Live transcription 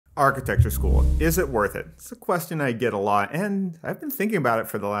Architecture school, is it worth it? It's a question I get a lot, and I've been thinking about it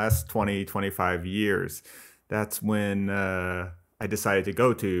for the last 20, 25 years. That's when I decided to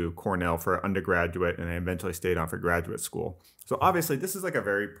go to Cornell for undergraduate, and I eventually stayed on for graduate school. So obviously, this is like a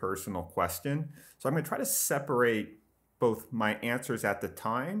very personal question. So I'm going to try to separate both my answers at the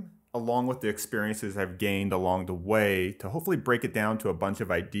time along with the experiences I've gained along the way to hopefully break it down to a bunch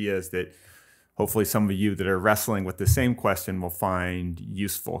of ideas that hopefully some of you that are wrestling with the same question will find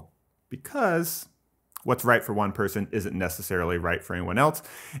useful, because what's right for one person isn't necessarily right for anyone else.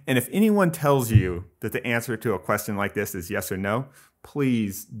 And if anyone tells you that the answer to a question like this is yes or no,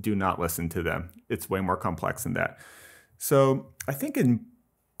 please do not listen to them. It's way more complex than that. So I think in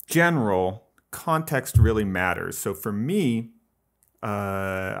general, context really matters. So for me,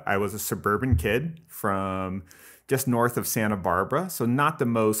 I was a suburban kid from just north of Santa Barbara, so not the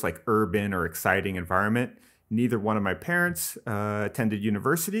most like urban or exciting environment. Neither one of my parents attended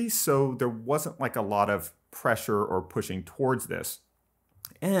university, so there wasn't like a lot of pressure or pushing towards this.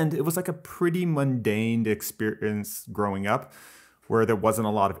 And it was like a pretty mundane experience growing up where there wasn't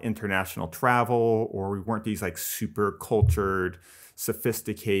a lot of international travel, or we weren't these like super cultured,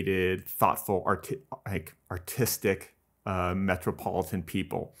 sophisticated, thoughtful, artistic metropolitan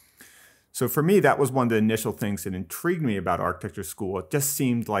people. So for me, that was one of the initial things that intrigued me about architecture school. It just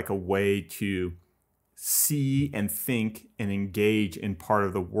seemed like a way to see and think and engage in part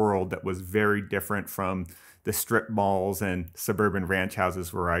of the world that was very different from the strip malls and suburban ranch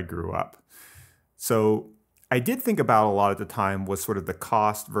houses where I grew up. So I did think about a lot at the time was sort of the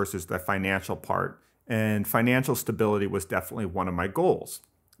cost versus the financial part. And financial stability was definitely one of my goals.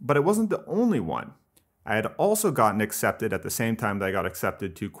 But it wasn't the only one. I had also gotten accepted at the same time that I got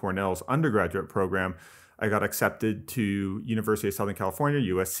accepted to Cornell's undergraduate program. I got accepted to University of Southern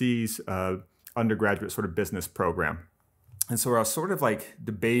California, USC's undergraduate sort of business program. And so I was sort of like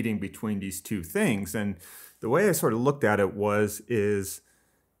debating between these two things. And the way I sort of looked at it is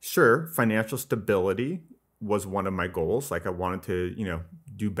sure, financial stability was one of my goals. Like I wanted to,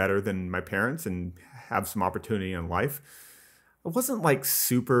 do better than my parents and have some opportunity in life. I wasn't like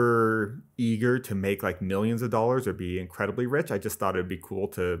super eager to make like millions of dollars or be incredibly rich. I just thought it'd be cool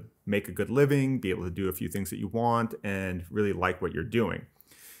to make a good living, be able to do a few things that you want, and really like what you're doing.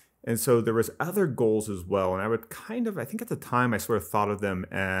 And so there was other goals as well. And I think at the time I sort of thought of them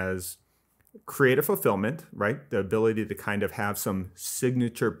as creative fulfillment, right? The ability to kind of have some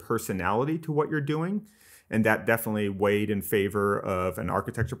signature personality to what you're doing. And that definitely weighed in favor of an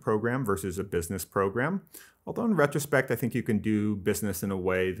architecture program versus a business program. Although in retrospect, I think you can do business in a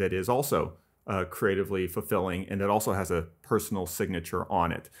way that is also creatively fulfilling and that also has a personal signature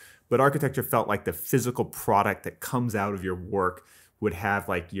on it. But architecture felt like the physical product that comes out of your work would have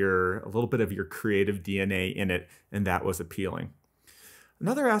like a little bit of your creative DNA in it, and that was appealing.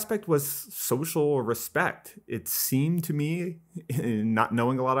 Another aspect was social respect. It seemed to me, not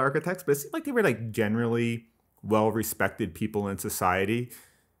knowing a lot of architects, but it seemed like they were like generally well-respected people in society.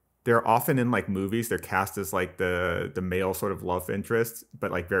 They're often in like movies, they're cast as like the male sort of love interest,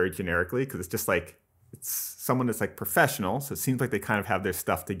 but like very generically, because it's just like it's someone that's like professional. So it seems like they kind of have their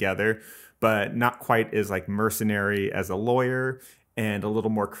stuff together, but not quite as like mercenary as a lawyer and a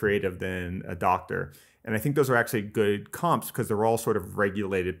little more creative than a doctor. And I think those are actually good comps because they're all sort of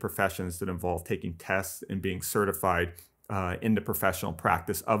regulated professions that involve taking tests and being certified in the professional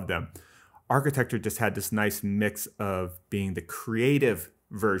practice of them. Architecture just had this nice mix of being the creative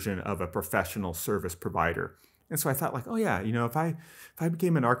version of a professional service provider. And so I thought like, oh yeah, if I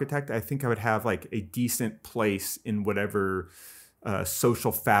became an architect, I think I would have like a decent place in whatever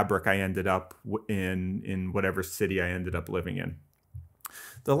social fabric I ended up in whatever city I ended up living in.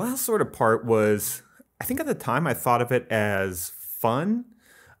 The last sort of part was, I think at the time I thought of it as fun,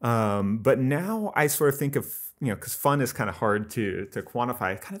 but now I sort of think of, because fun is kind of hard to quantify,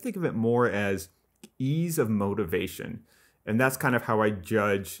 I kind of think of it more as ease of motivation. And that's kind of how I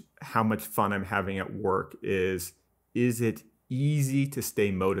judge how much fun I'm having at work is it easy to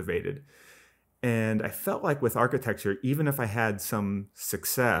stay motivated? And I felt like with architecture, even if I had some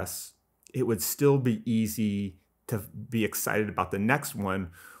success, it would still be easy to be excited about the next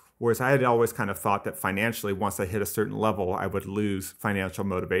one. Whereas I had always kind of thought that financially, once I hit a certain level, I would lose financial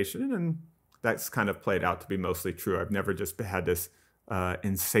motivation. And that's kind of played out to be mostly true. I've never just had this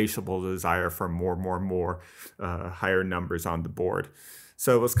insatiable desire for more, higher numbers on the board.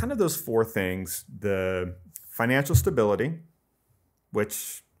 So it was kind of those four things: the financial stability,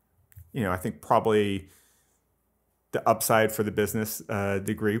 which, I think probably the upside for the business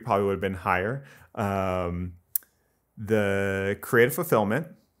degree probably would have been higher. The creative fulfillment,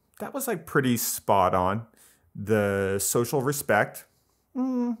 that was like pretty spot on. The social respect,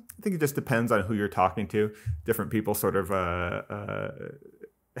 I think it just depends on who you're talking to. Different people sort of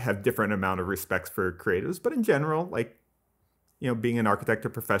have different amount of respects for creatives, but in general, like, being an architect or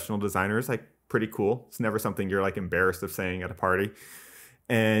professional designer is like pretty cool. It's never something you're like embarrassed of saying at a party.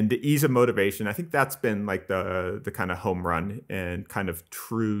 And the ease of motivation, I think that's been like the kind of home run and kind of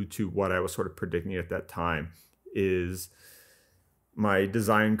true to what I was sort of predicting at that time. Is my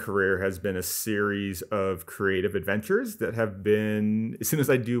design career has been a series of creative adventures that have been, as soon as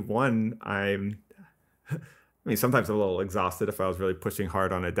I do one, I mean, sometimes I'm a little exhausted if I was really pushing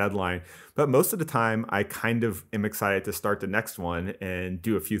hard on a deadline, but most of the time I kind of am excited to start the next one and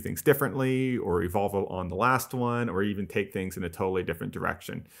do a few things differently or evolve on the last one or even take things in a totally different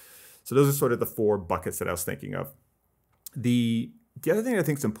direction. So those are sort of the four buckets that I was thinking of. The other thing I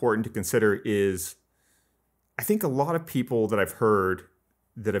think is important to consider is I think a lot of people that I've heard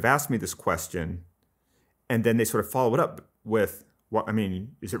that have asked me this question and then they sort of follow it up with, well, I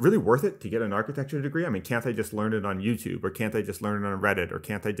mean, is it really worth it to get an architecture degree? I mean, can't I just learn it on YouTube, or can't I just learn it on Reddit, or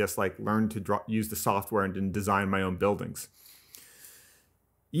can't I just like learn to use the software and then design my own buildings?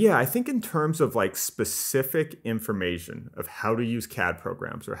 Yeah, I think in terms of like specific information of how to use CAD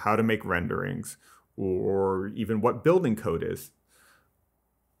programs or how to make renderings or even what building code is,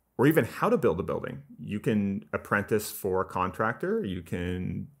 or even how to build a building, you can apprentice for a contractor, you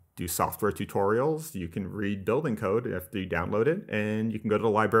can do software tutorials, you can read building code after you download it, and you can go to the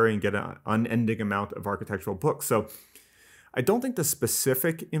library and get an unending amount of architectural books. So I don't think the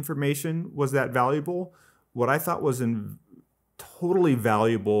specific information was that valuable. What I thought was totally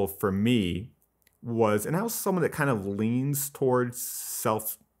valuable for me was, and I was someone that kind of leans towards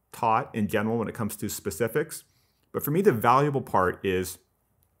self-taught in general when it comes to specifics, but for me the valuable part is,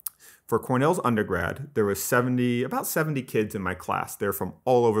 for Cornell's undergrad, there was about 70 kids in my class. They're from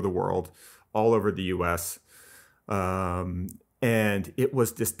all over the world, all over the US. And it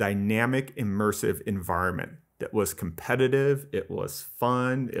was this dynamic, immersive environment that was competitive, it was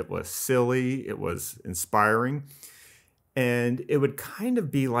fun, it was silly, it was inspiring. And it would kind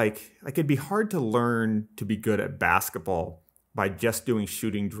of be like it'd be hard to learn to be good at basketball by just doing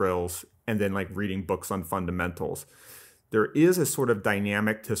shooting drills and then like reading books on fundamentals. There is a sort of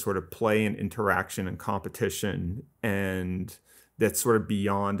dynamic to sort of play and interaction and competition, and that's sort of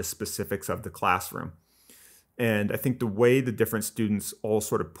beyond the specifics of the classroom. And I think the way the different students all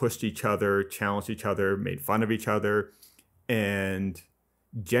sort of pushed each other, challenged each other, made fun of each other, and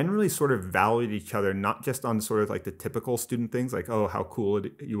generally sort of valued each other, not just on sort of like the typical student things like, oh, how cool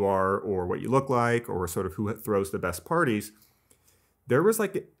you are, or what you look like, or sort of who throws the best parties. There was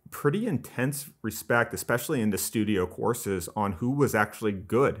like pretty intense respect, especially in the studio courses, on who was actually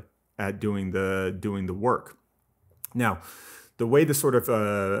good at doing the work. Now, the way the sort of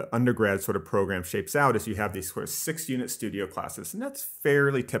undergrad sort of program shapes out is you have these sort of 6-unit studio classes, and that's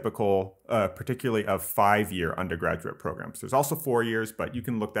fairly typical, particularly of 5-year undergraduate programs. There's also 4 years, but you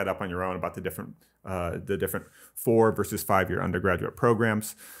can look that up on your own about the different 4 versus 5-year undergraduate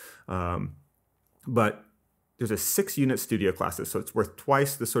programs. But there's a 6-unit studio classes, so it's worth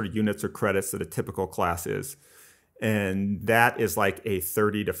twice the sort of units or credits that a typical class is. And that is like a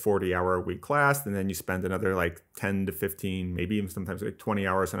 30 to 40 hour a week class. And then you spend another like 10 to 15, maybe even sometimes like 20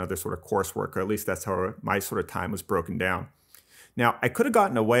 hours on other sort of coursework, or at least that's how my sort of time was broken down. Now, I could have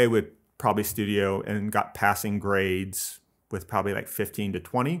gotten away with probably studio and got passing grades with probably like 15 to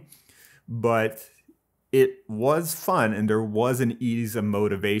 20, but it was fun and there was an ease of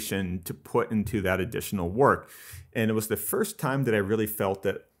motivation to put into that additional work. And it was the first time that I really felt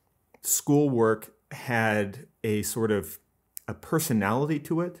that schoolwork had a sort of a personality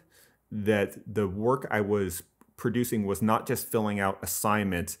to it, that the work I was producing was not just filling out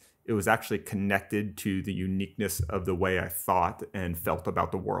assignments, it was actually connected to the uniqueness of the way I thought and felt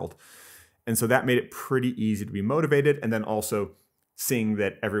about the world. And so that made it pretty easy to be motivated. And then also seeing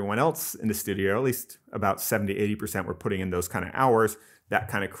that everyone else in the studio, at least about 70, 80% were putting in those kind of hours, that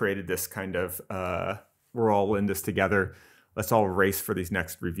kind of created this kind of, we're all in this together, let's all race for these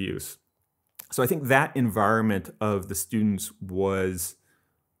next reviews. So I think that environment of the students was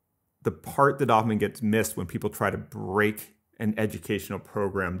the part that often gets missed when people try to break an educational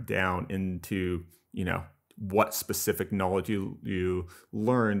program down into, what specific knowledge you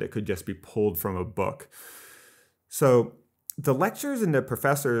learned that could just be pulled from a book. So the lectures and the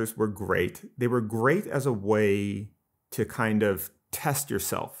professors were great. They were great as a way to kind of test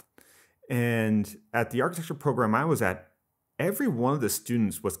yourself. And at the architecture program I was at, every one of the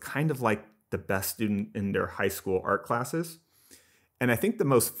students was kind of like the best student in their high school art classes. And I think the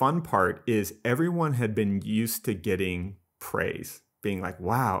most fun part is everyone had been used to getting praise, being like,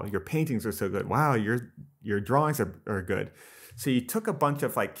 wow, your paintings are so good. Wow, your drawings are good. So you took a bunch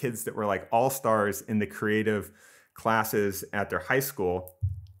of like kids that were like all-stars in the creative classes at their high school,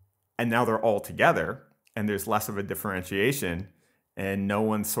 and now they're all together and there's less of a differentiation, and no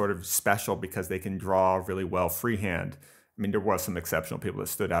one's sort of special because they can draw really well freehand. I mean, there was some exceptional people that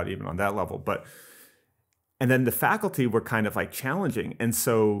stood out even on that level, but and then the faculty were kind of like challenging. And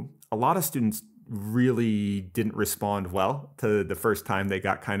so a lot of students really didn't respond well to the first time they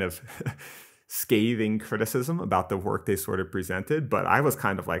got kind of scathing criticism about the work they sort of presented. But I was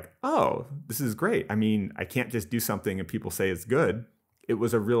kind of like, oh, this is great. I mean, I can't just do something and people say it's good. It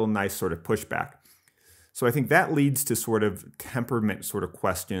was a real nice sort of pushback. So I think that leads to sort of temperament sort of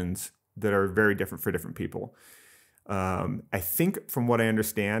questions that are very different for different people. I think from what I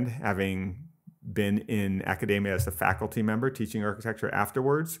understand, having been in academia as a faculty member teaching architecture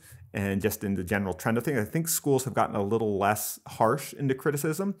afterwards, and just in the general trend of things, I think schools have gotten a little less harsh into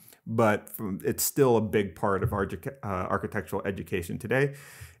criticism, but it's still a big part of architectural education today.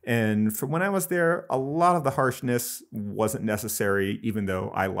 And from when I was there, a lot of the harshness wasn't necessary, even though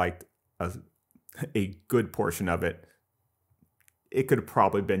I liked a good portion of it. It could have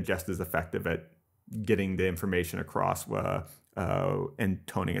probably been just as effective at getting the information across and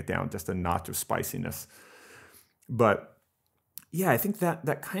toning it down just a notch of spiciness. But yeah, I think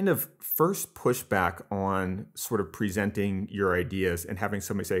that kind of first pushback on sort of presenting your ideas and having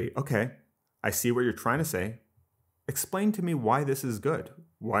somebody say, okay, I see what you're trying to say. Explain to me why this is good,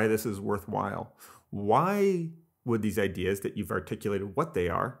 why this is worthwhile. Why would these ideas that you've articulated what they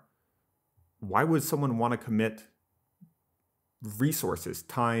are, why would someone want to commit resources,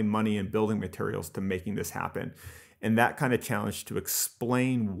 time, money, and building materials to making this happen? And that kind of challenge to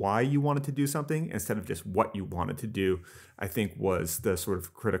explain why you wanted to do something instead of just what you wanted to do, I think was the sort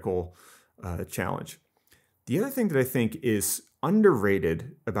of critical challenge. The other thing that I think is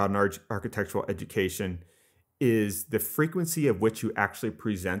underrated about an architectural education is the frequency of which you actually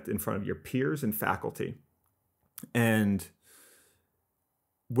present in front of your peers and faculty. And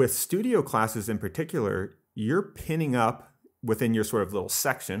with studio classes in particular, you're pinning up within your sort of little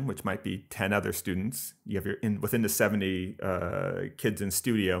section, which might be 10 other students. You have within the 70 kids in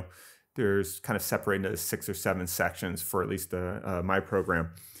studio, there's kind of separated into 6 or 7 sections for at least my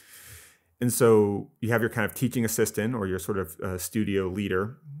program. And so you have your kind of teaching assistant or your sort of studio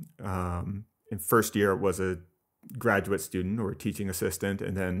leader. In first year, it was a graduate student or a teaching assistant.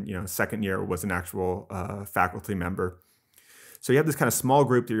 And then, second year was an actual faculty member. So you have this kind of small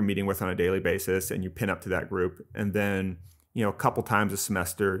group that you're meeting with on a daily basis, and you pin up to that group. And then a couple times a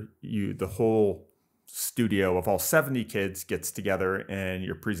semester, the whole studio of all 70 kids gets together and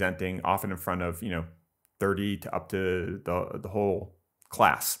you're presenting, often in front of, 30 to up to the whole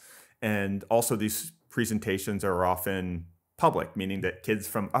class. And also these presentations are often public, meaning that kids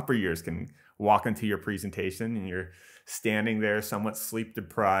from upper years can walk into your presentation and you're standing there somewhat sleep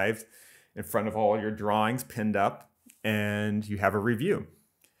deprived in front of all your drawings pinned up, and you have a review.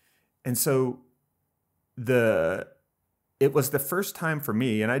 And so it was the first time for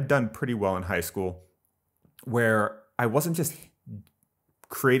me, and I'd done pretty well in high school, where I wasn't just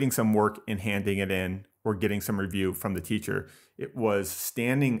creating some work and handing it in or getting some review from the teacher. It was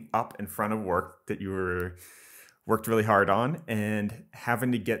standing up in front of work that you worked really hard on and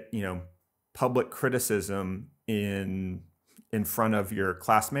having to get, public criticism in front of your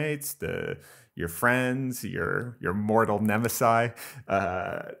classmates, your friends, your mortal nemesis,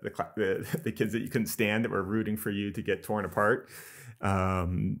 the kids that you couldn't stand that were rooting for you to get torn apart,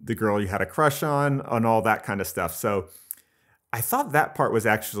 the girl you had a crush on all that kind of stuff. So I thought that part was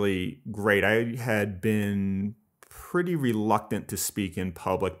actually great. I had been pretty reluctant to speak in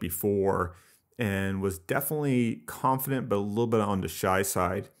public before and was definitely confident, but a little bit on the shy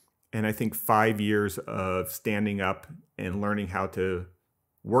side. And I think 5 years of standing up and learning how to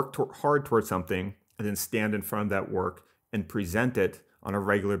work hard towards something and then stand in front of that work and present it on a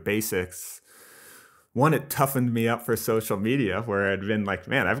regular basis. One, it toughened me up for social media, where I'd been like,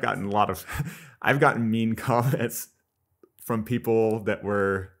 man, I've gotten mean comments from people that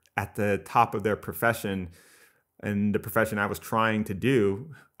were at the top of their profession and the profession I was trying to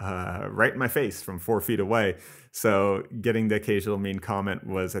do, right in my face from 4 feet away. So getting the occasional mean comment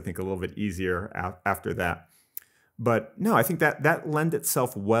was, I think, a little bit easier after that. But no, I think that lent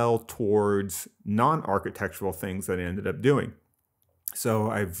itself well towards non-architectural things that I ended up doing.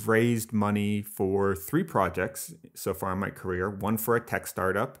 So I've raised money for 3 projects so far in my career, one for a tech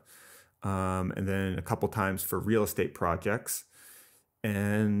startup, and then a couple times for real estate projects.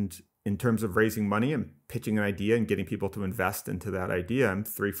 And in terms of raising money and pitching an idea and getting people to invest into that idea, I'm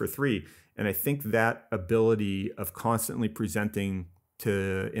 3 for 3. And I think that ability of constantly presenting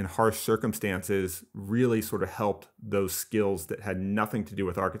to, in harsh circumstances, really sort of helped those skills that had nothing to do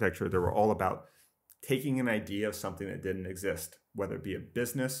with architecture. They were all about taking an idea of something that didn't exist, whether it be a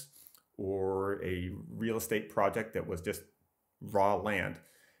business or a real estate project that was just raw land,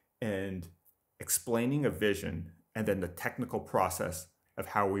 and explaining a vision and then the technical process of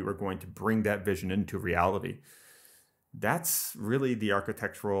how we were going to bring that vision into reality. That's really the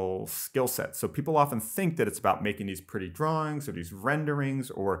architectural skill set. So people often think that it's about making these pretty drawings or these renderings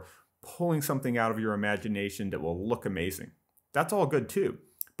or pulling something out of your imagination that will look amazing. That's all good too.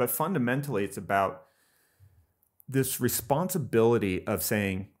 But fundamentally, it's about this responsibility of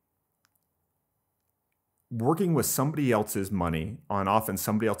saying, working with somebody else's money on often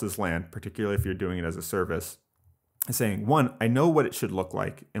somebody else's land, particularly if you're doing it as a service, and saying, one, I know what it should look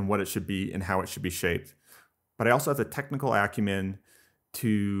like and what it should be and how it should be shaped. But I also have the technical acumen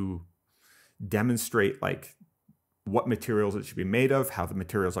to demonstrate like what materials it should be made of, how the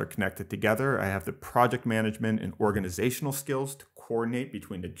materials are connected together. I have the project management and organizational skills to coordinate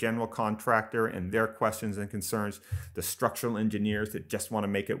between the general contractor and their questions and concerns, the structural engineers that just want to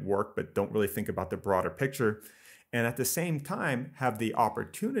make it work but don't really think about the broader picture. And at the same time, have the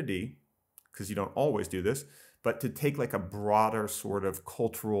opportunity, because you don't always do this, but to take like a broader sort of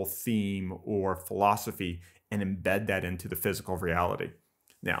cultural theme or philosophy and embed that into the physical reality.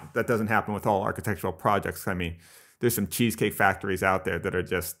 Now, that doesn't happen with all architectural projects. I mean, there's some cheesecake factories out there that are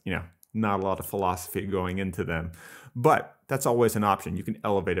just, not a lot of philosophy going into them. But that's always an option. You can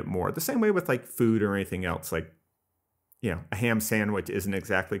elevate it more. The same way with like food or anything else. Like, a ham sandwich isn't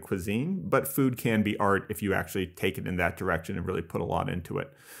exactly cuisine, but food can be art if you actually take it in that direction and really put a lot into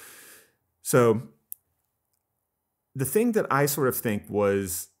it. So the thing that I sort of think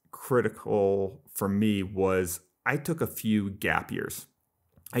was critical for me was I took a few gap years.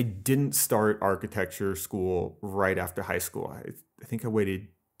 I didn't start architecture school right after high school. I think I waited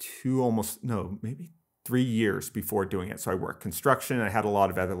maybe 3 years before doing it. So I worked construction. I had a lot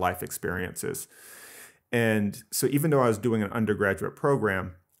of other life experiences. And so even though I was doing an undergraduate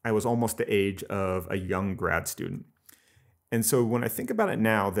program, I was almost the age of a young grad student. And so when I think about it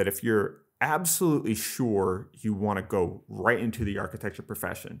now, that if you're absolutely sure you want to go right into the architecture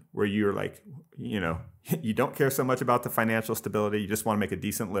profession, where you're like, you don't care so much about the financial stability, you just want to make a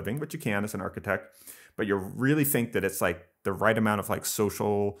decent living, which you can as an architect, but you really think that it's like the right amount of like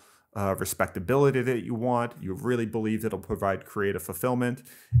social respectability that you want, you really believe it'll provide creative fulfillment,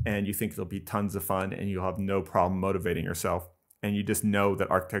 and you think it'll be tons of fun and you'll have no problem motivating yourself, and you just know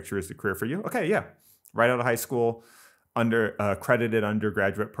that architecture is the career for you. Okay, yeah, right out of high school, accredited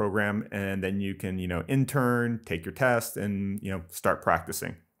undergraduate program, and then you can, intern, take your test, and, start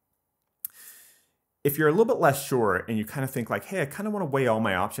practicing. If you're a little bit less sure and you kind of think like, hey, I kind of want to weigh all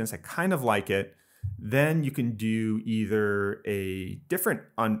my options, I kind of like it, then you can do either a different,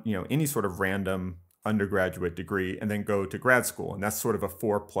 any sort of random undergraduate degree and then go to grad school. And that's sort of a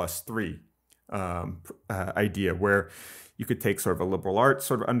 4+3 idea, where you could take sort of a liberal arts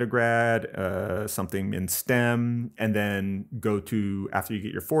sort of undergrad, something in STEM, and then go to, after you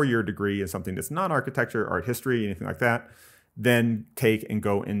get your 4-year degree in something that's not architecture, art history, anything like that, then take and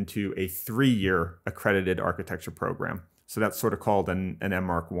go into a 3-year accredited architecture program. So that's sort of called an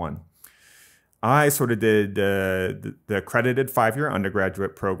MArch 1. I sort of did the accredited 5-year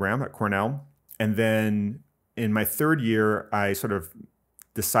undergraduate program at Cornell. And then in my 3rd year, I sort of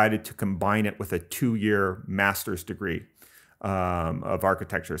decided to combine it with a 2-year master's degree of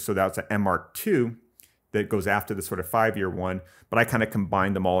architecture. So that's an MArch 2 that goes after the sort of 5-year one, but I kind of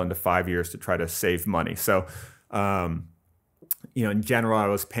combined them all into 5 years to try to save money. So, in general, I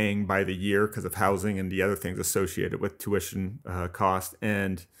was paying by the year because of housing and the other things associated with tuition cost.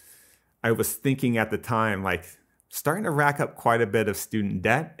 And I was thinking at the time, like, starting to rack up quite a bit of student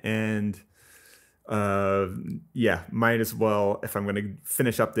debt, and might as well, if I'm going to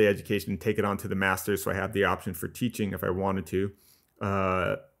finish up the education, take it on to the master's so I have the option for teaching if I wanted to.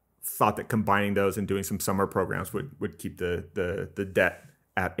 Thought that combining those and doing some summer programs would keep the debt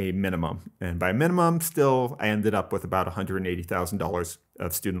at a minimum. And by minimum, still, I ended up with about $180,000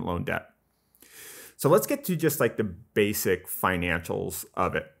 of student loan debt. So let's get to just like the basic financials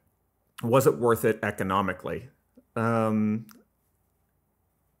of it. Was it worth it economically? I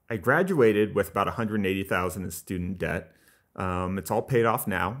graduated with about $180,000 in student debt. It's all paid off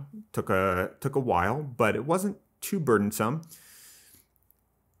now. Took a while, but it wasn't too burdensome.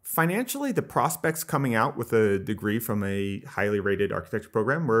 Financially, the prospects coming out with a degree from a highly rated architecture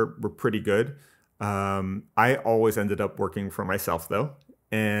program were pretty good. I always ended up working for myself though,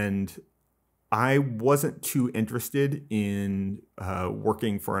 and I wasn't too interested in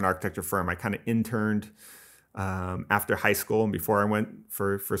working for an architecture firm. I kind of interned after high school and before I went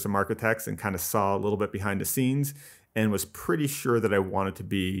for some architects, and kind of saw a little bit behind the scenes and was pretty sure that I wanted to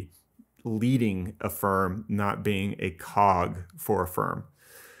be leading a firm, not being a cog for a firm.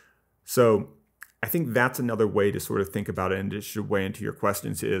 So I think that's another way to sort of think about it, and it should weigh into your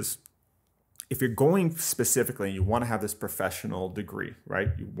questions is, if you're going specifically, you want to have this professional degree, right?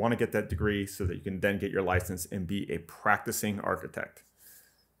 You want to get that degree so that you can then get your license and be a practicing architect.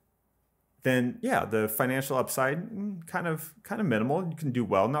 Then yeah, the financial upside kind of minimal. You can do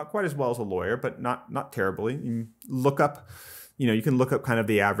well, not quite as well as a lawyer, but not terribly. You look up, you can look up kind of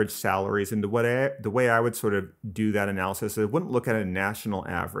the average salaries, and the way I would sort of do that analysis, I wouldn't look at a national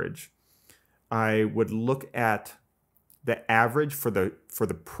average. I would look at the average for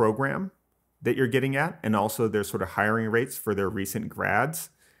the program that you're getting at, and also their sort of hiring rates for their recent grads.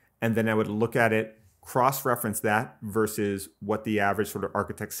 And then I would look at it, cross-reference that versus what the average sort of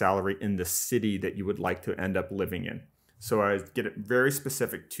architect salary in the city that you would like to end up living in. So I get it very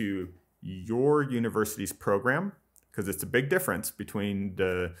specific to your university's program, because it's a big difference between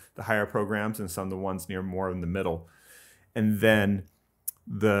the higher programs and some of the ones near more in the middle. And then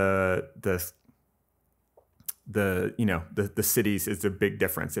the cities is a big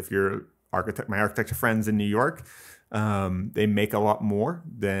difference. If you're my architecture friends in New York, they make a lot more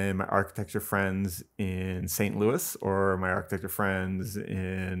than my architecture friends in St. Louis or my architecture friends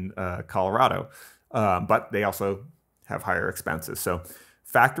in Colorado, but they also have higher expenses. So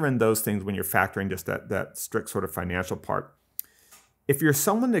factor in those things when you're factoring just that strict sort of financial part. If you're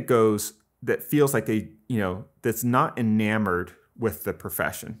someone that feels like that's not enamored with the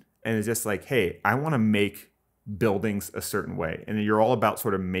profession and is just like, hey, I want to make buildings a certain way, and you're all about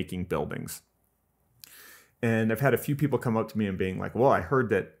sort of making buildings. And I've had a few people come up to me and being like, well, I heard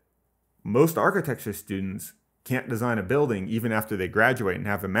that most architecture students can't design a building even after they graduate and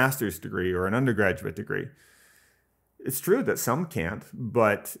have a master's degree or an undergraduate degree. It's true that some can't,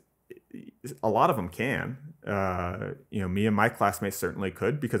 but a lot of them can. Me and my classmates certainly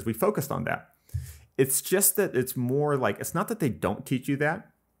could, because we focused on that. It's just that it's more like, it's not that they don't teach you that.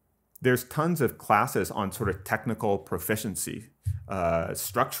 There's tons of classes on sort of technical proficiency.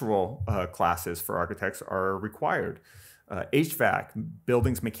 Structural classes for architects are required. HVAC,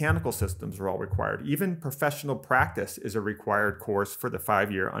 buildings, mechanical systems are all required. Even professional practice is a required course for the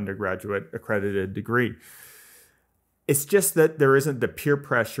 5-year undergraduate accredited degree. It's just that there isn't the peer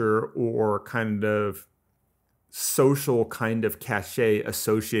pressure or kind of social kind of cachet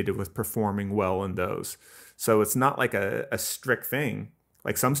associated with performing well in those. So it's not like a strict thing.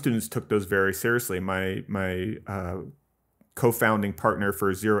 Like, some students took those very seriously. My co-founding partner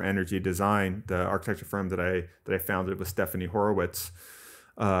for Zero Energy Design, the architecture firm that I founded with Stephanie Horowitz,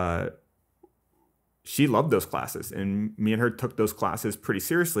 she loved those classes, and me and her took those classes pretty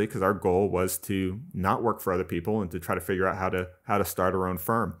seriously, because our goal was to not work for other people and to try to figure out how to start our own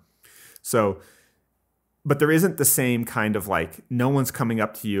firm. So, but there isn't the same kind of like, no one's coming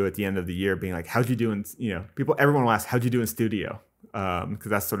up to you at the end of the year being like, how'd you do in, everyone will ask, how'd you do in studio? Because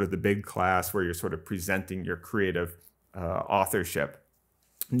that's sort of the big class where you're sort of presenting your creative authorship.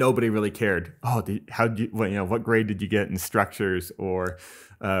 Nobody really cared. Oh, what grade did you get in structures or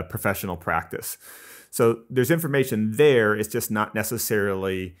professional practice? So there's information there. It's just not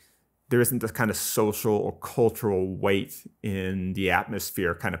necessarily, there isn't this kind of social or cultural weight in the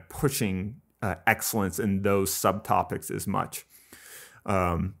atmosphere kind of pushing excellence in those subtopics as much.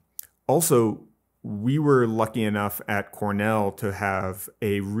 Also, we were lucky enough at Cornell to have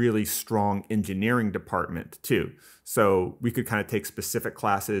a really strong engineering department too. So we could kind of take specific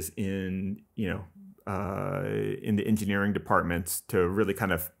classes in the engineering departments to really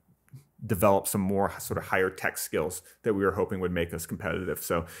kind of develop some more sort of higher tech skills that we were hoping would make us competitive.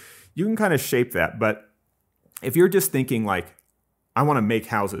 So you can kind of shape that. But if you're just thinking like, I want to make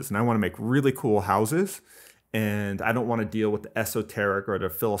houses and I want to make really cool houses, and I don't want to deal with the esoteric or the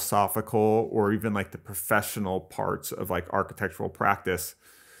philosophical or even like the professional parts of like architectural practice,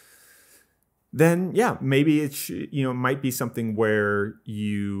 then yeah, maybe it might be something where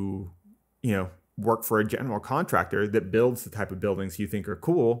you work for a general contractor that builds the type of buildings you think are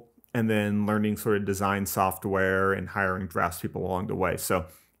cool, and then learning sort of design software and hiring draftspeople along the way. So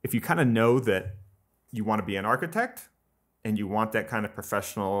if you kind of know that you want to be an architect and you want that kind of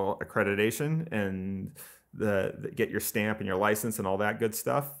professional accreditation and get your stamp and your license and all that good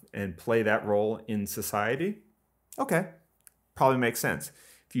stuff and play that role in society, okay, probably makes sense.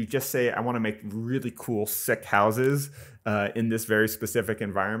 If you just say, I want to make really cool, sick houses in this very specific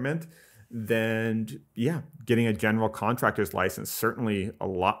environment, then yeah, getting a general contractor's license, certainly a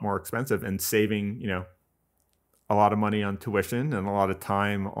lot more expensive, and saving, a lot of money on tuition and a lot of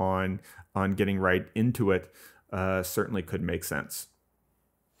time on getting right into it certainly could make sense.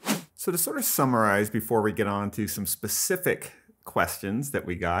 So to sort of summarize before we get on to some specific questions that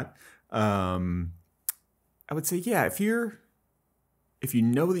we got, I would say, yeah, if you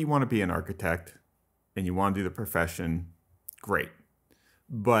know that you want to be an architect and you want to do the profession, great.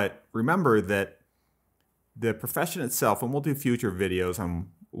 But remember that the profession itself, and we'll do future videos on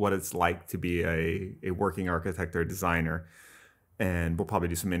what it's like to be a working architect or designer, and we'll probably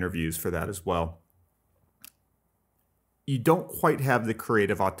do some interviews for that as well. You don't quite have the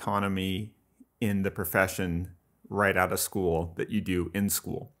creative autonomy in the profession right out of school that you do in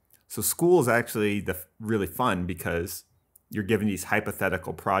school. So school is actually really fun because you're given these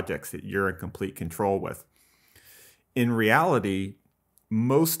hypothetical projects that you're in complete control with. In reality,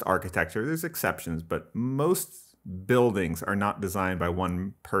 most architecture, there's exceptions, but most buildings are not designed by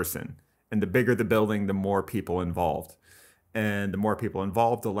one person. And the bigger the building, the more people involved. And the more people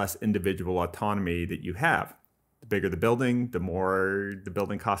involved, the less individual autonomy that you have. The bigger the building, the more the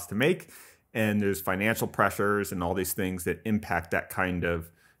building costs to make. And there's financial pressures and all these things that impact that kind of,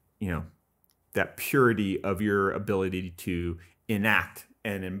 that purity of your ability to enact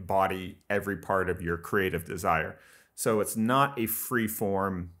and embody every part of your creative desire. So it's not a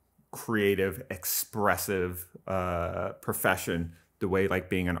free-form, creative, expressive profession the way like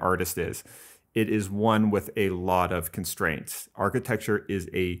being an artist is. It is one with a lot of constraints. Architecture is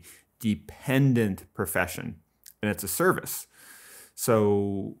a dependent profession, and it's a service.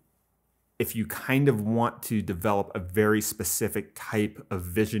 So if you kind of want to develop a very specific type of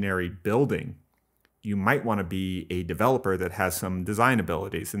visionary building, you might want to be a developer that has some design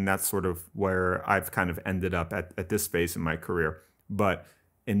abilities. And that's sort of where I've kind of ended up at this phase in my career. But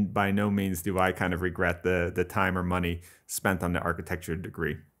by no means do I kind of regret the time or money spent on the architecture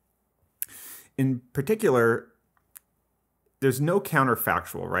degree. In particular, there's no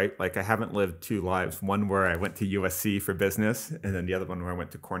counterfactual, right? Like I haven't lived two lives, one where I went to USC for business and then the other one where I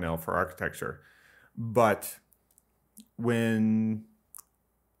went to Cornell for architecture. But when...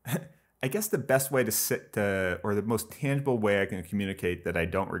 I guess the best way or the most tangible way I can communicate that I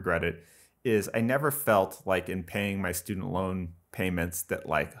don't regret it is I never felt like in paying my student loan payments that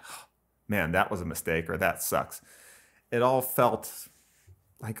like, oh, man, that was a mistake or that sucks. It all felt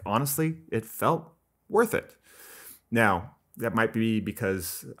like, honestly, it felt worth it. Now, that might be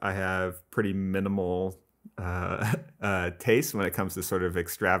because I have pretty minimal taste when it comes to sort of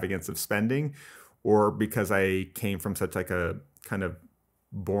extravagance of spending, or because I came from such like a kind of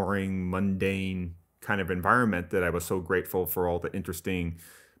boring, mundane kind of environment that I was so grateful for all the interesting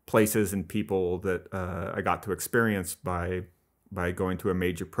places and people that I got to experience by going to a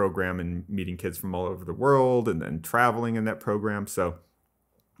major program and meeting kids from all over the world and then traveling in that program. So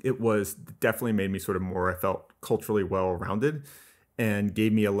it was definitely made me sort of more, I felt culturally well-rounded and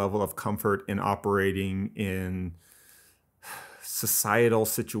gave me a level of comfort in operating in societal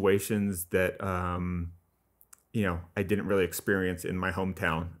situations that I didn't really experience in my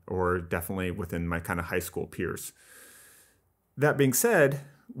hometown or definitely within my kind of high school peers. That being said,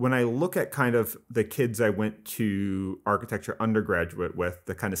 when I look at kind of the kids I went to architecture undergraduate with,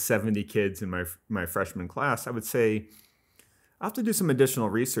 the kind of 70 kids in my freshman class, I would say I'll have to do some additional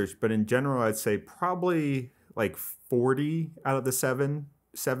research, but in general, I'd say probably like 40 out of the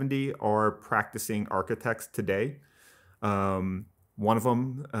 70 are practicing architects today. One of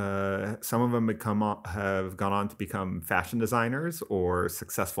them, some of them have gone on to become fashion designers or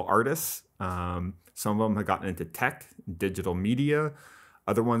successful artists. Some of them have gotten into tech, digital media.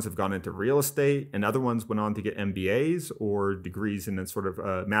 Other ones have gone into real estate, and other ones went on to get MBAs or degrees and then sort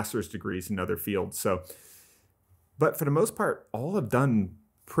of master's degrees in other fields. So, but for the most part, all have done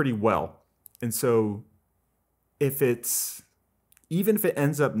pretty well. And so even if it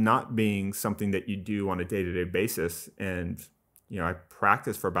ends up not being something that you do on a day-to-day basis, and I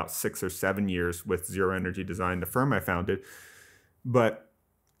practiced for about 6 or 7 years with Zero Energy Design, the firm I founded, but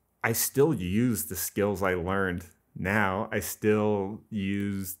I still use the skills I learned now. I still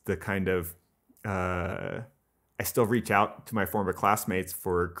use the kind of, I still reach out to my former classmates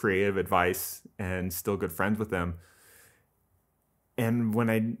for creative advice and still good friends with them. And when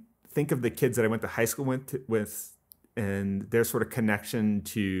I think of the kids that I went to high school with and their sort of connection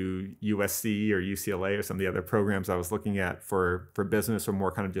to USC or UCLA or some of the other programs I was looking at for business or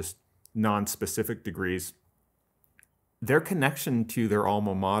more kind of just non-specific degrees, their connection to their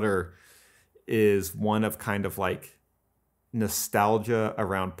alma mater is one of kind of like nostalgia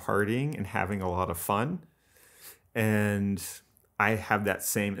around partying and having a lot of fun. And I have that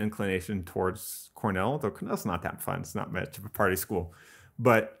same inclination towards Cornell, though Cornell's not that fun. It's not much of a party school.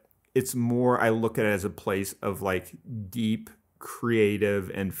 But It's more, I look at it as a place of like deep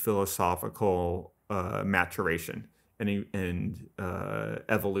creative and philosophical maturation and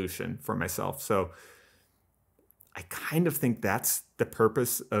evolution for myself. So I kind of think that's the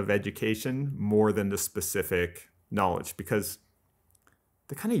purpose of education more than the specific knowledge, because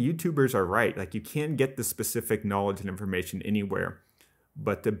the kind of YouTubers are right. Like, you can get the specific knowledge and information anywhere,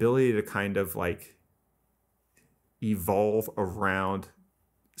 but the ability to kind of like evolve around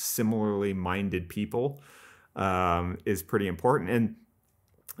similarly minded people is pretty important. And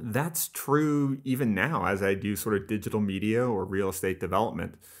that's true even now as I do sort of digital media or real estate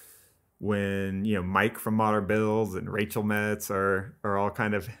development. When, you know, Mike from Modern Builds and Rachel Metz are all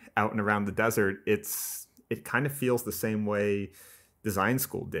kind of out and around the desert, it kind of feels the same way design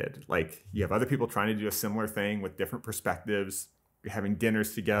school did. Like, you have other people trying to do a similar thing with different perspectives. You're having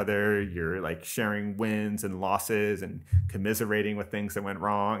dinners together, you're like sharing wins and losses and commiserating with things that went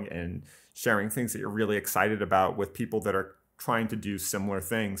wrong and sharing things that you're really excited about with people that are trying to do similar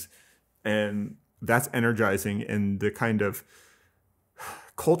things. And that's energizing, and the kind of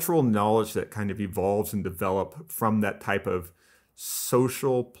cultural knowledge that kind of evolves and develop from that type of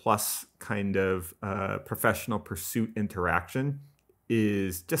social plus kind of professional pursuit interaction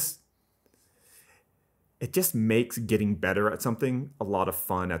is just, it just makes getting better at something a lot of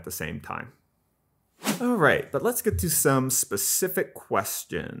fun at the same time. All right, but let's get to some specific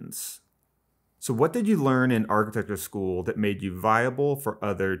questions. So what did you learn in architecture school that made you viable for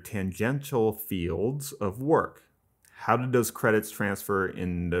other tangential fields of work? How did those credits transfer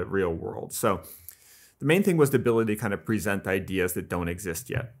in the real world? So the main thing was the ability to kind of present ideas that don't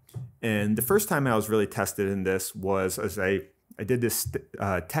exist yet. And the first time I was really tested in this was as I did this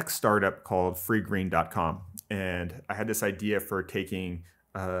tech startup called freegreen.com. And I had this idea for taking,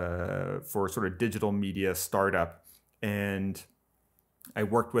 for sort of digital media startup. And I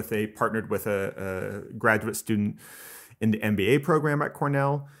partnered with a graduate student in the MBA program at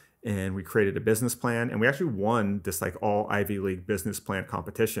Cornell. And we created a business plan, and we actually won this like all Ivy League business plan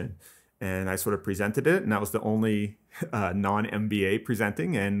competition. And I sort of presented it, and that was the only non-MBA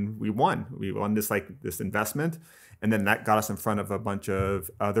presenting, and we won. We won this investment, and then that got us in front of a bunch of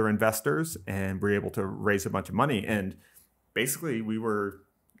other investors, and we were able to raise a bunch of money. And basically,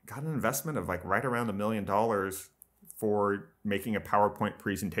 got an investment of like right around $1 million for making a PowerPoint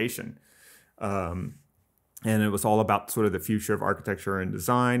presentation. And it was all about sort of the future of architecture and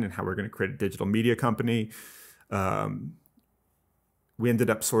design and how we're going to create a digital media company. We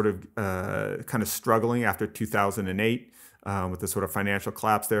ended up sort of kind of struggling after 2008 with the sort of financial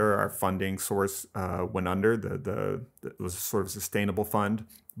collapse there. Our funding source went under. It was sort of a sustainable fund,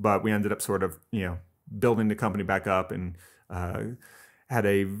 but we ended up sort of, you know, building the company back up and had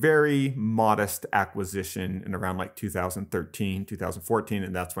a very modest acquisition in around like 2013, 2014.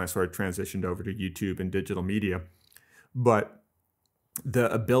 And that's when I sort of transitioned over to YouTube and digital media. But the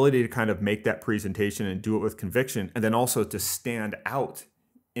ability to kind of make that presentation and do it with conviction, and then also to stand out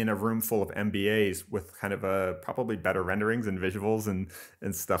in a room full of MBAs with kind of probably better renderings and visuals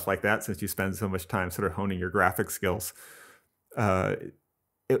and stuff like that, since you spend so much time sort of honing your graphic skills.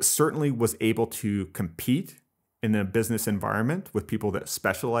 It certainly was able to compete in a business environment with people that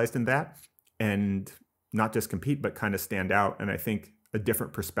specialized in that, and not just compete, but kind of stand out. And I think a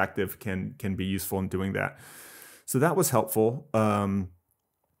different perspective can be useful in doing that. So that was helpful.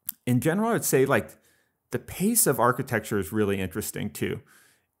 In general, I'd say like the pace of architecture is really interesting too.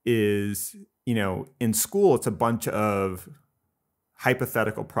 You know, in school, it's a bunch of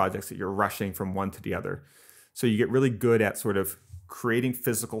hypothetical projects that you're rushing from one to the other. So you get really good at sort of creating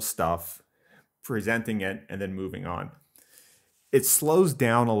physical stuff, presenting it, and then moving on. It slows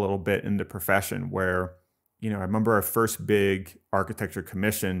down a little bit in the profession where, you know, I remember our first big architecture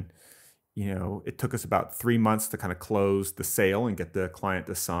commission, you know, it took us about 3 months to kind of close the sale and get the client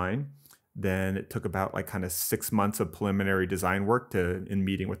to sign. Then it took about like kind of 6 months of preliminary design work in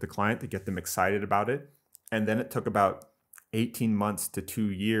meeting with the client to get them excited about it. And then it took about 18 months to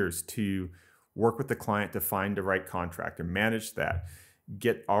 2 years to work with the client to find the right contractor, manage that,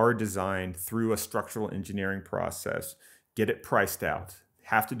 get our design through a structural engineering process, get it priced out,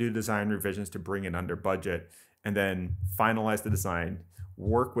 have to do design revisions to bring it under budget, and then finalize the design,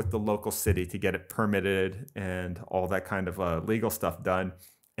 work with the local city to get it permitted and all that kind of legal stuff done,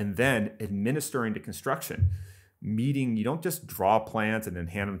 and then administering the construction. Meeting, you don't just draw plans and then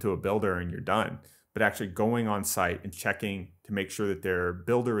hand them to a builder and you're done, but actually going on site and checking to make sure that their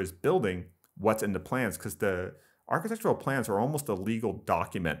builder is building what's in the plans, because the architectural plans are almost a legal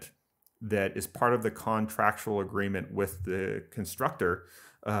document that is part of the contractual agreement with the constructor,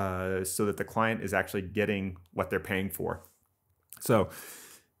 so that the client is actually getting what they're paying for. So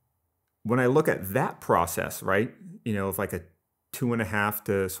when I look at that process, right, of like a 2.5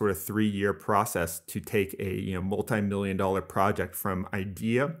 to sort of 3 year process to take a multi-million-dollar project from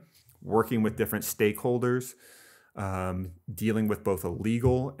idea, working with different stakeholders, dealing with both a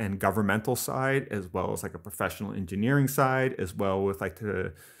legal and governmental side, as well as like a professional engineering side, as well with like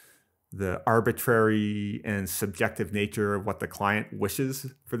the arbitrary and subjective nature of what the client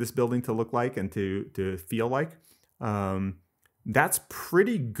wishes for this building to look like and to feel like. That's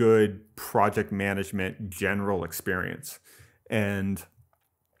pretty good project management general experience. And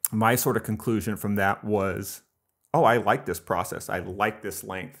my sort of conclusion from that was, oh, I like this process. I like this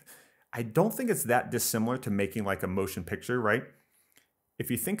length. I don't think it's that dissimilar to making like a motion picture, right? If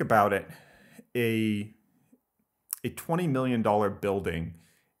you think about it, a $20 million building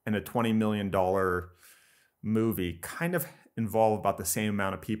and a $20 million movie kind of involve about the same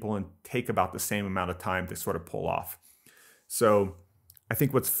amount of people and take about the same amount of time to sort of pull off. So I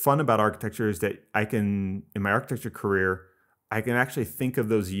think what's fun about architecture is that in my architecture career, I can actually think of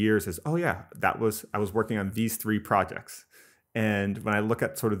those years as, oh yeah, I was working on these 3 projects. And when I look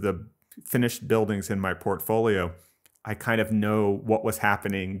at sort of the finished buildings in my portfolio, I kind of know what was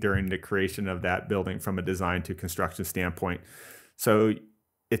happening during the creation of that building from a design to construction standpoint. So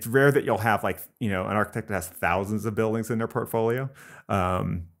it's rare that you'll have like, an architect that has thousands of buildings in their portfolio.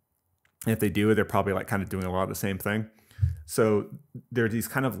 And if they do, they're probably like kind of doing a lot of the same thing. So there are these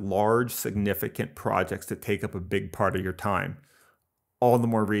kind of large, significant projects that take up a big part of your time. All the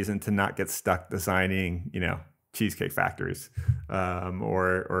more reason to not get stuck designing, cheesecake factories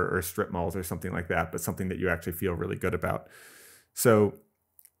or strip malls or something like that, but something that you actually feel really good about. So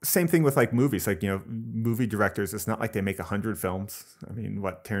same thing with like movies, like, movie directors, it's not like they make 100 films. I mean,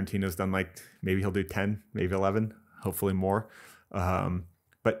 what Tarantino's done, like maybe he'll do 10, maybe 11, hopefully more.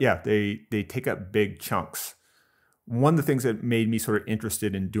 But yeah, they take up big chunks. One of the things that made me sort of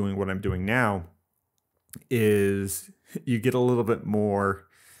interested in doing what I'm doing now is you get a little bit more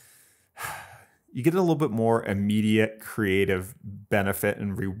immediate creative benefit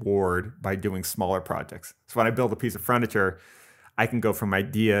and reward by doing smaller projects. So when I build a piece of furniture, I can go from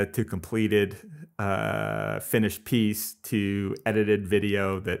idea to completed, finished piece to edited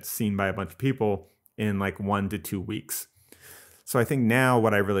video that's seen by a bunch of people in like 1 to 2 weeks. So I think now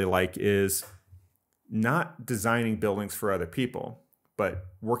what I really like is not designing buildings for other people, but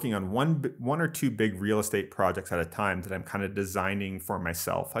working on one or two big real estate projects at a time that I'm kind of designing for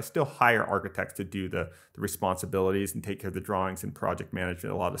myself. I still hire architects to do the responsibilities and take care of the drawings and project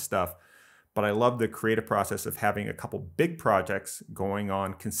management, a lot of stuff. But I love the creative process of having a couple big projects going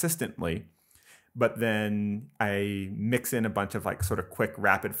on consistently, but then I mix in a bunch of like sort of quick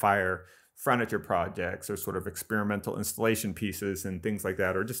rapid fire furniture projects or sort of experimental installation pieces and things like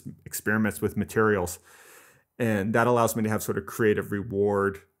that, or just experiments with materials. And that allows me to have sort of creative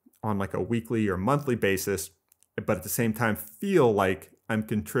reward on like a weekly or monthly basis, but at the same time feel like I'm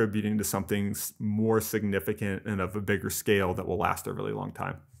contributing to something more significant and of a bigger scale that will last a really long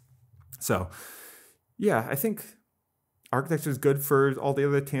time. So yeah, I think architecture is good for all the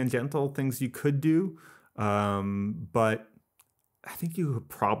other tangential things you could do. But I think you would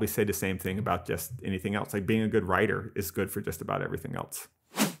probably say the same thing about just anything else. Like being a good writer is good for just about everything else.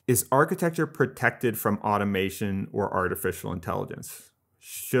 Is architecture protected from automation or artificial intelligence?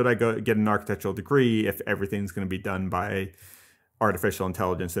 Should I go get an architectural degree if everything's going to be done by artificial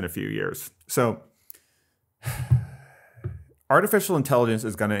intelligence in a few years? So artificial intelligence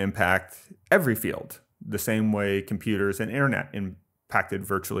is going to impact every field the same way computers and internet impacted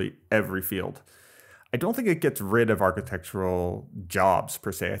virtually every field. I don't think it gets rid of architectural jobs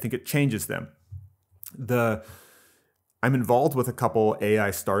per se. I think it changes them. I'm involved with a couple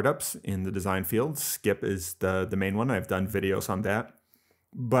AI startups in the design field. Skip is the main one. I've done videos on that.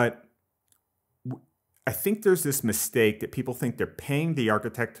 But I think there's this mistake that people think they're paying the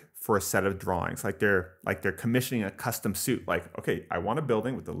architect for a set of drawings, like they're commissioning a custom suit. Like, okay, I want a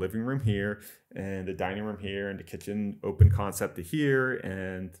building with the living room here and the dining room here and the kitchen open concept to here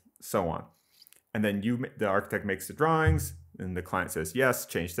and so on. And then the architect makes the drawings and the client says, yes,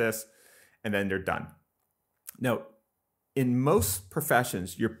 change this, and then they're done. Now, in most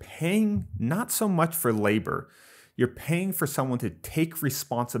professions, you're paying not so much for labor. You're paying for someone to take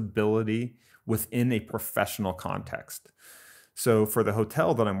responsibility within a professional context. So for the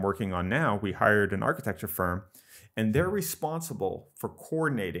hotel that I'm working on now, we hired an architecture firm, and they're responsible for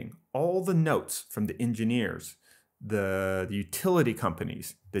coordinating all the notes from the engineers, the utility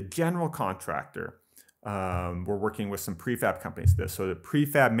companies, the general contractor. We're working with some prefab companies, so the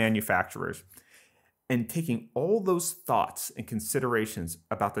prefab manufacturers, and taking all those thoughts and considerations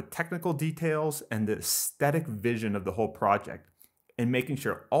about the technical details and the aesthetic vision of the whole project and making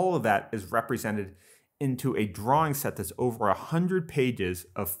sure all of that is represented into a drawing set that's over 100 pages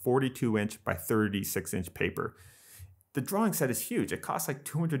of 42-inch by 36-inch paper. The drawing set is huge. It costs like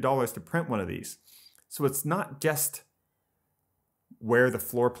 $200 to print one of these. So it's not just where the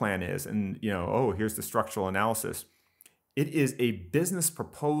floor plan is and, oh, here's the structural analysis. It is a business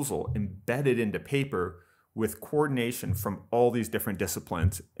proposal embedded into paper with coordination from all these different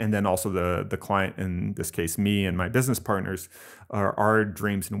disciplines. And then also the client, in this case, me and my business partners, are our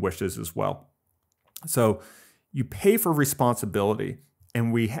dreams and wishes as well. So you pay for responsibility,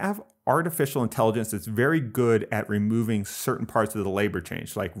 and we have artificial intelligence that's very good at removing certain parts of the labor chain,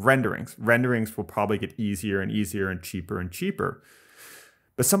 like renderings. Renderings will probably get easier and easier and cheaper.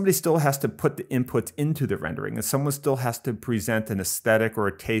 But somebody still has to put the inputs into the rendering, and someone still has to present an aesthetic or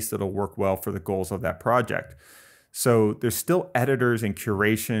a taste that'll work well for the goals of that project. So there's still editors and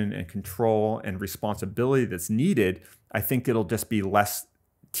curation and control and responsibility that's needed. I think it'll just be less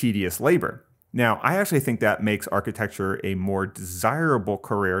tedious labor. Now, I actually think that makes architecture a more desirable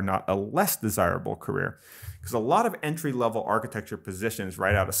career, not a less desirable career. Because a lot of entry-level architecture positions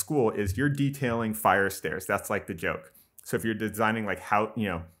right out of school is you're detailing fire stairs. That's like the joke. So if you're designing like how,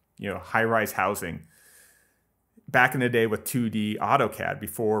 high-rise housing, back in the day with 2D AutoCAD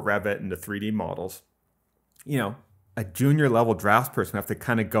before Revit and the 3D models, a junior level draftsperson would have to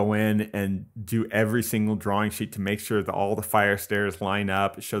kind of go in and do every single drawing sheet to make sure that all the fire stairs line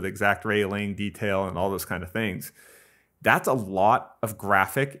up, show the exact railing detail and all those kind of things. That's a lot of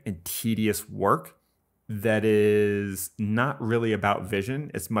graphic and tedious work that is not really about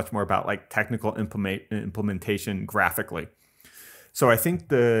vision. It's much more about like technical implementation graphically. So I think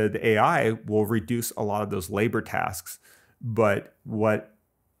the AI will reduce a lot of those labor tasks, but what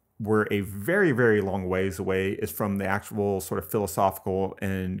we're a very, very long ways away is from the actual sort of philosophical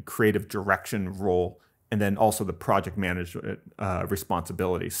and creative direction role, and then also the project management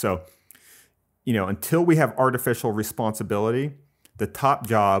responsibility. So, until we have artificial responsibility, the top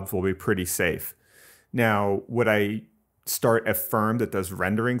jobs will be pretty safe. Now, would I start a firm that does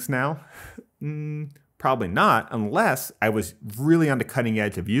renderings now? Probably not, unless I was really on the cutting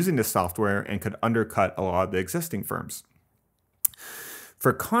edge of using the software and could undercut a lot of the existing firms.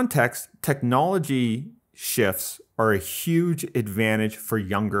 For context, technology shifts are a huge advantage for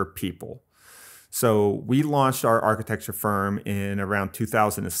younger people. So we launched our architecture firm in around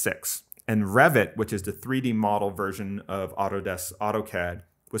 2006. And Revit, which is the 3D model version of Autodesk AutoCAD,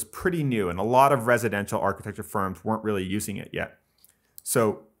 was pretty new. And a lot of residential architecture firms weren't really using it yet.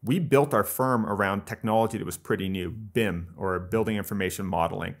 So we built our firm around technology that was pretty new, BIM, or Building Information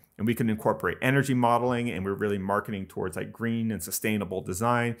Modeling. And we can incorporate energy modeling, and we're really marketing towards like green and sustainable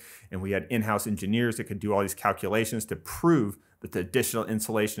design. And we had in-house engineers that could do all these calculations to prove that the additional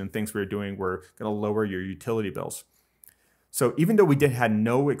insulation and things we were doing were going to lower your utility bills. So even though we had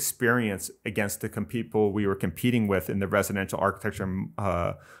no experience against the people we were competing with in the residential architecture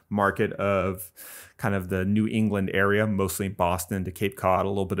market of kind of the New England area, mostly Boston to Cape Cod, a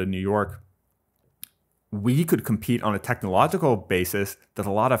little bit of New York, we could compete on a technological basis that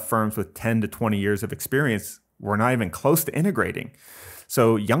a lot of firms with 10 to 20 years of experience were not even close to integrating.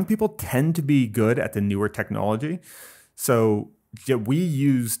 So young people tend to be good at the newer technology. So we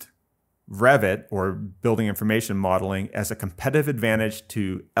used Revit, or Building Information Modeling, as a competitive advantage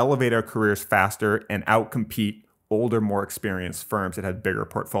to elevate our careers faster and outcompete older, more experienced firms that had bigger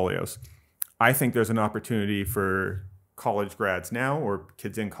portfolios. I think there's an opportunity for college grads now, or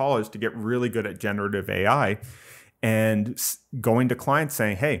kids in college, to get really good at generative AI and going to clients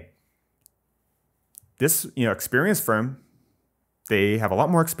saying, hey, this experienced firm, they have a lot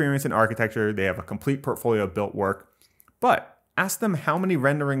more experience in architecture, they have a complete portfolio of built work, but ask them how many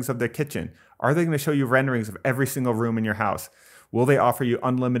renderings of their kitchen. Are they going to show you renderings of every single room in your house? Will they offer you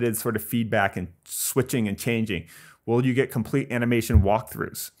unlimited sort of feedback and switching and changing? Will you get complete animation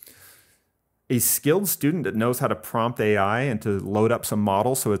walkthroughs? A skilled student that knows how to prompt AI and to load up some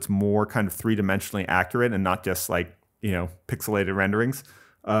models so it's more kind of three-dimensionally accurate and not just like, pixelated renderings,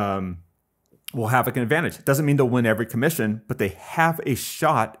 will have an advantage. It doesn't mean they'll win every commission, but they have a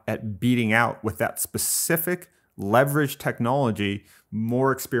shot at beating out with that specific leverage technology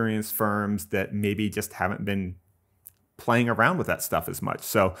more experienced firms that maybe just haven't been playing around with that stuff as much.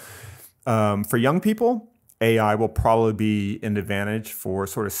 So for young people, AI will probably be an advantage for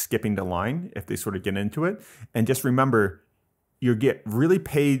sort of skipping the line if they sort of get into it. And just remember, you get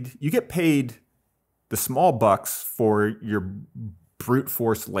paid the small bucks for your brute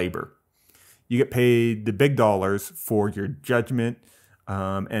force labor. You get paid the big dollars for your judgment,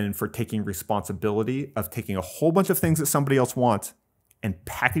 and for taking responsibility of taking a whole bunch of things that somebody else wants and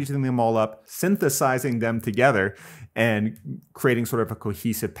packaging them all up, synthesizing them together, and creating sort of a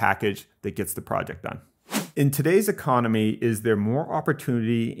cohesive package that gets the project done. In today's economy, is there more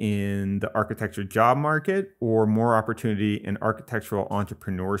opportunity in the architecture job market or more opportunity in architectural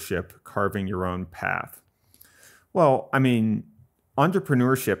entrepreneurship, carving your own path? Well, I mean,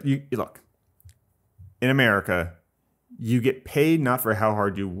 entrepreneurship, you look, in America, you get paid not for how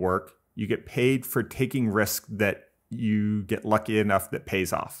hard you work. You get paid for taking risks that you get lucky enough that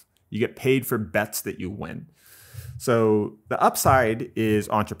pays off. You get paid for bets that you win. So the upside is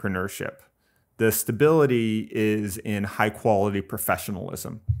entrepreneurship. The stability is in high quality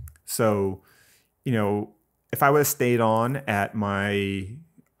professionalism. So, if I would have stayed on at my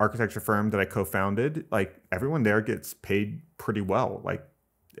architecture firm that I co-founded, like everyone there gets paid pretty well. Like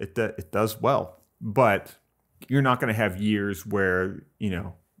it does well, but you're not going to have years where,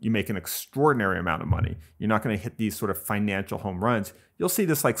 you make an extraordinary amount of money. You're not going to hit these sort of financial home runs. You'll see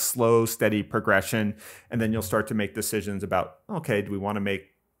this like slow, steady progression. And then you'll start to make decisions about, okay, do we want to make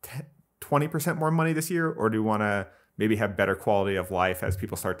 20% more money this year? Or do we want to maybe have better quality of life as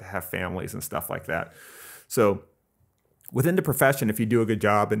people start to have families and stuff like that? So within the profession, if you do a good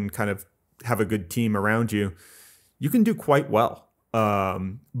job and kind of have a good team around you, you can do quite well.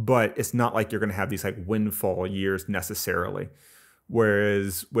 But it's not like you're going to have these like windfall years necessarily.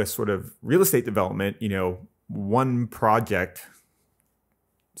 Whereas with sort of real estate development, one project,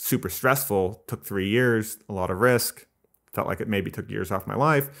 super stressful, took 3 years, a lot of risk, felt like it maybe took years off my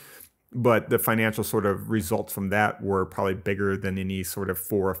life. But the financial sort of results from that were probably bigger than any sort of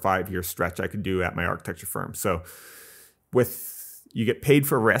 4 or 5 year stretch I could do at my architecture firm. So you get paid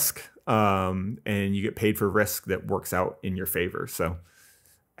for risk, and you get paid for risk that works out in your favor. So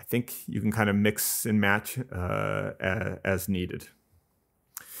I think you can kind of mix and match as needed.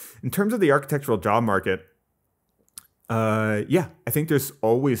 In terms of the architectural job market, I think there's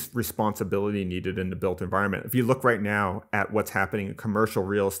always responsibility needed in the built environment. If you look right now at what's happening in commercial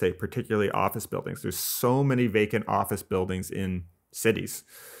real estate, particularly office buildings, there's so many vacant office buildings in cities.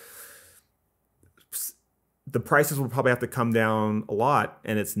 The prices will probably have to come down a lot,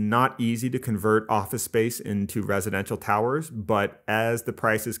 and it's not easy to convert office space into residential towers. But as the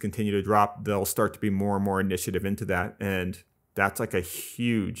prices continue to drop, there'll start to be more and more initiative into that. And that's like a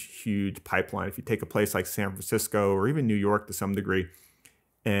huge, huge pipeline. If you take a place like San Francisco or even New York to some degree,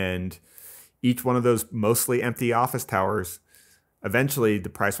 and each one of those mostly empty office towers, eventually the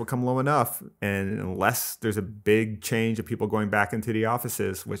price will come low enough. And unless there's a big change of people going back into the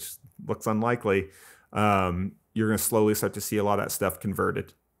offices, which looks unlikely, you're going to slowly start to see a lot of that stuff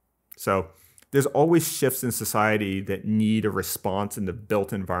converted. So there's always shifts in society that need a response in the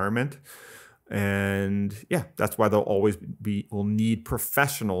built environment. And that's why we'll need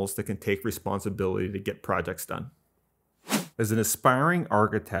professionals that can take responsibility to get projects done. As an aspiring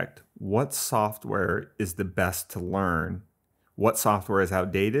architect, what software is the best to learn? What software is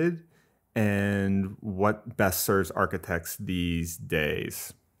outdated? And what best serves architects these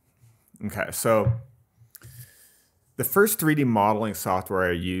days? Okay, so the first 3D modeling software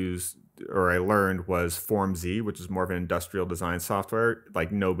I used or I learned was FormZ, which is more of an industrial design software.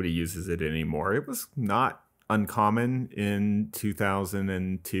 Like nobody uses it anymore. It was not uncommon in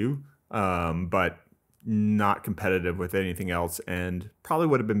 2002, but not competitive with anything else, and probably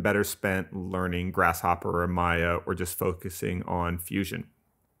would have been better spent learning Grasshopper or Maya or just focusing on Fusion.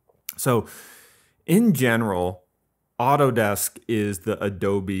 So in general, Autodesk is the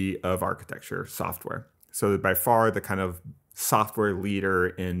Adobe of architecture software. So by far the kind of software leader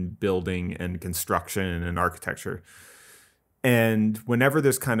in building and construction and architecture. And whenever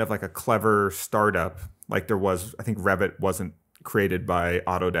there's kind of like a clever startup, like there was, I think Revit wasn't created by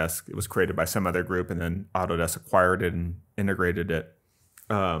Autodesk. It was created by some other group, and then Autodesk acquired it and integrated it.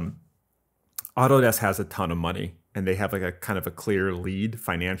 Autodesk has a ton of money, and they have like a kind of a clear lead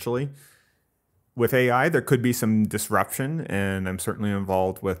financially. With AI, there could be some disruption, and I'm certainly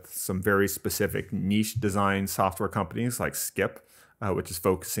involved with some very specific niche design software companies like Skip, which is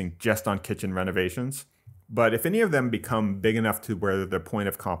focusing just on kitchen renovations. But if any of them become big enough to where they're the point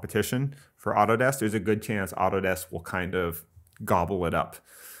of competition for Autodesk, there's a good chance Autodesk will kind of gobble it up.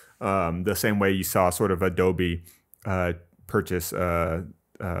 The same way you saw sort of Adobe purchase,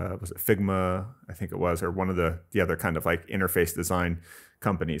 was it Figma, I think it was, or one of the other kind of like interface design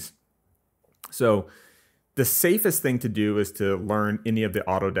companies. So the safest thing to do is to learn any of the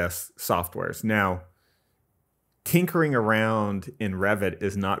Autodesk softwares. Now, tinkering around in Revit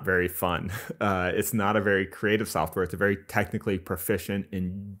is not very fun. It's not a very creative software. It's a very technically proficient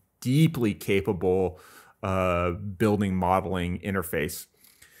and deeply capable building modeling interface.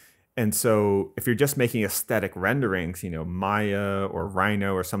 And so if you're just making aesthetic renderings, Maya or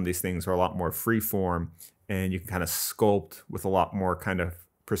Rhino or some of these things are a lot more free form, and you can kind of sculpt with a lot more kind of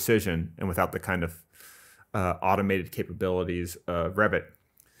precision and without the kind of automated capabilities of Revit.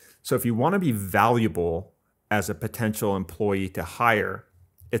 So if you want to be valuable as a potential employee to hire,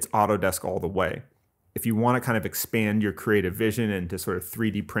 it's Autodesk all the way. If you want to kind of expand your creative vision into sort of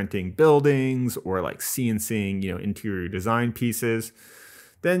 3D printing buildings or like CNCing, interior design pieces,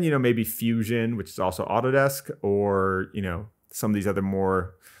 then, maybe Fusion, which is also Autodesk, or, some of these other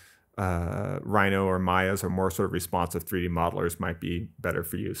more Rhino or Mayas or more sort of responsive 3D modelers might be better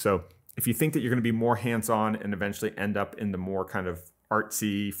for you. So if you think that you're going to be more hands-on and eventually end up in the more kind of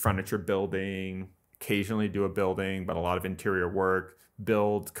artsy furniture building, occasionally do a building, but a lot of interior work,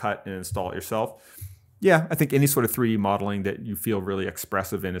 build, cut, and install it yourself, yeah, I think any sort of 3D modeling that you feel really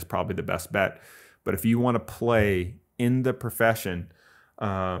expressive in is probably the best bet. But if you want to play in the profession,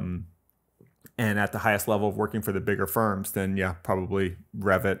 and at the highest level of working for the bigger firms, then yeah, probably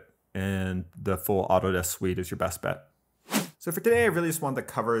Revit and the full Autodesk suite is your best bet. So for today, I really just wanted to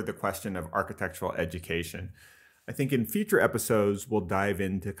cover the question of architectural education. I think in future episodes, we'll dive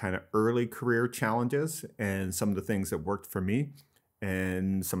into kind of early career challenges and some of the things that worked for me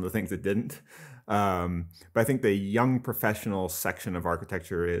and some of the things that didn't. But I think the young professional section of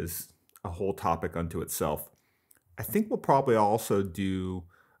architecture is a whole topic unto itself. I think we'll probably also do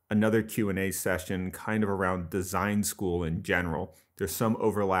another Q and A session kind of around design school in general. There's some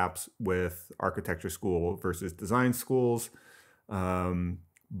overlaps with architecture school versus design schools,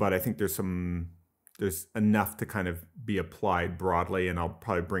 but I think there's enough to kind of be applied broadly, and I'll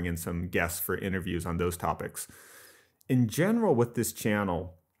probably bring in some guests for interviews on those topics. In general with this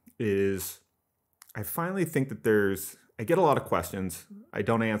channel is I finally think that I get a lot of questions. I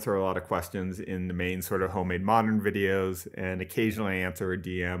don't answer a lot of questions in the main sort of homemade modern videos, and occasionally I answer a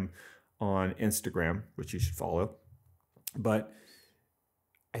DM on Instagram, which you should follow. But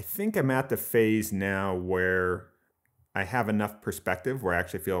I think I'm at the phase now where I have enough perspective where I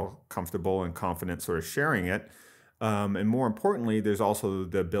actually feel comfortable and confident sort of sharing it. And more importantly, there's also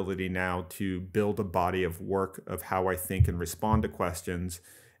the ability now to build a body of work of how I think and respond to questions.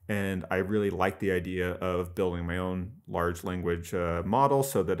 And I really like the idea of building my own large language model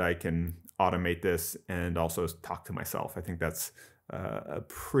so that I can automate this and also talk to myself. I think that's a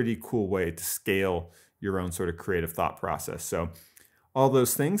pretty cool way to scale your own sort of creative thought process. So all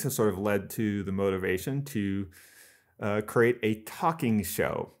those things have sort of led to the motivation to create a talking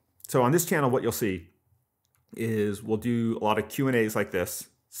show. So on this channel, what you'll see is we'll do a lot of Q and A's like this.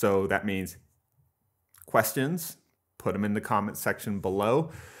 So that means questions, put them in the comment section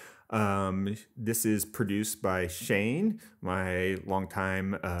below. This is produced by Shane, my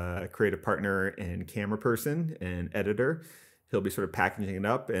longtime creative partner and camera person and editor. He'll be sort of packaging it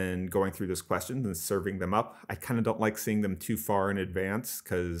up and going through those questions and serving them up. I kind of don't like seeing them too far in advance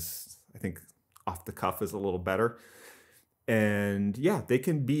because I think off the cuff is a little better. And yeah, they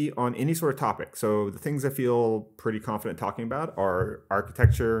can be on any sort of topic. So the things I feel pretty confident talking about are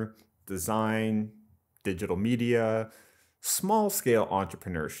architecture, design, digital media, small-scale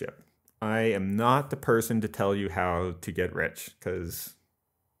entrepreneurship. I am not the person to tell you how to get rich because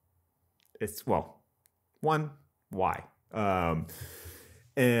it's, well, one, why? And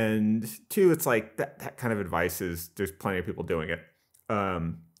two, it's like that kind of advice there's plenty of people doing it.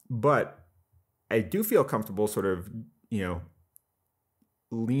 But I do feel comfortable sort of,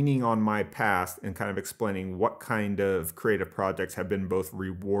 leaning on my past and kind of explaining what kind of creative projects have been both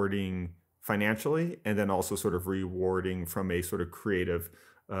rewarding financially and then also sort of rewarding from a sort of creative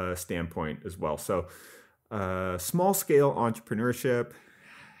standpoint as well. So small scale entrepreneurship,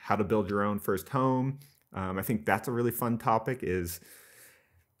 how to build your own first home. I think that's a really fun topic.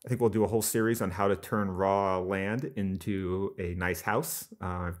 I think we'll do a whole series on how to turn raw land into a nice house.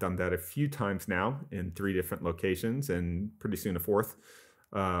 I've done that a few times now in 3 different locations and pretty soon a 4th.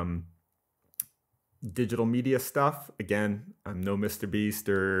 Digital media stuff. Again, I'm no Mr. Beast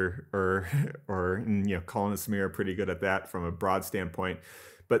or Colin and Samir are pretty good at that from a broad standpoint,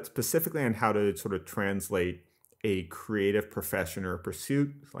 but specifically on how to sort of translate a creative profession or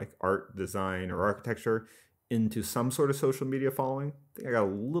pursuit like art, design, or architecture into some sort of social media following. I think I got a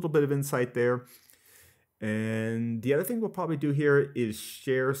little bit of insight there. And the other thing we'll probably do here is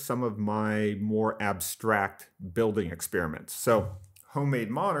share some of my more abstract building experiments. So Homemade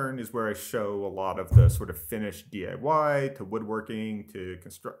Modern is where I show a lot of the sort of finished DIY to woodworking to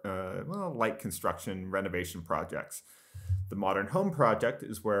light construction renovation projects. The Modern Home Project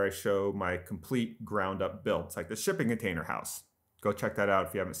is where I show my complete ground up builds, like the shipping container house. Go check that out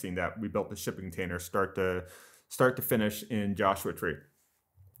if you haven't seen that. We built the shipping container start to finish in Joshua Tree.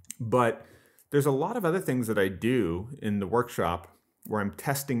 But there's a lot of other things that I do in the workshop where I'm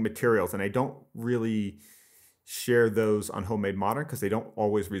testing materials, and I don't really share those on Homemade Modern because they don't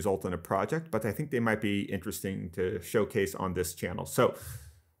always result in a project, but I think they might be interesting to showcase on this channel. So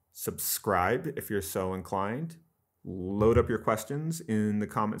subscribe if you're so inclined. Load up your questions in the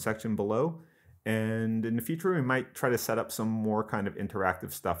comment section below. And in the future, we might try to set up some more kind of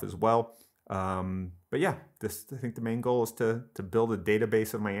interactive stuff as well. But yeah, I think the main goal is to build a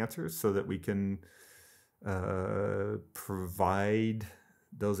database of my answers so that we can provide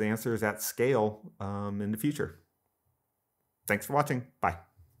those answers at scale in the future. Thanks for watching. Bye.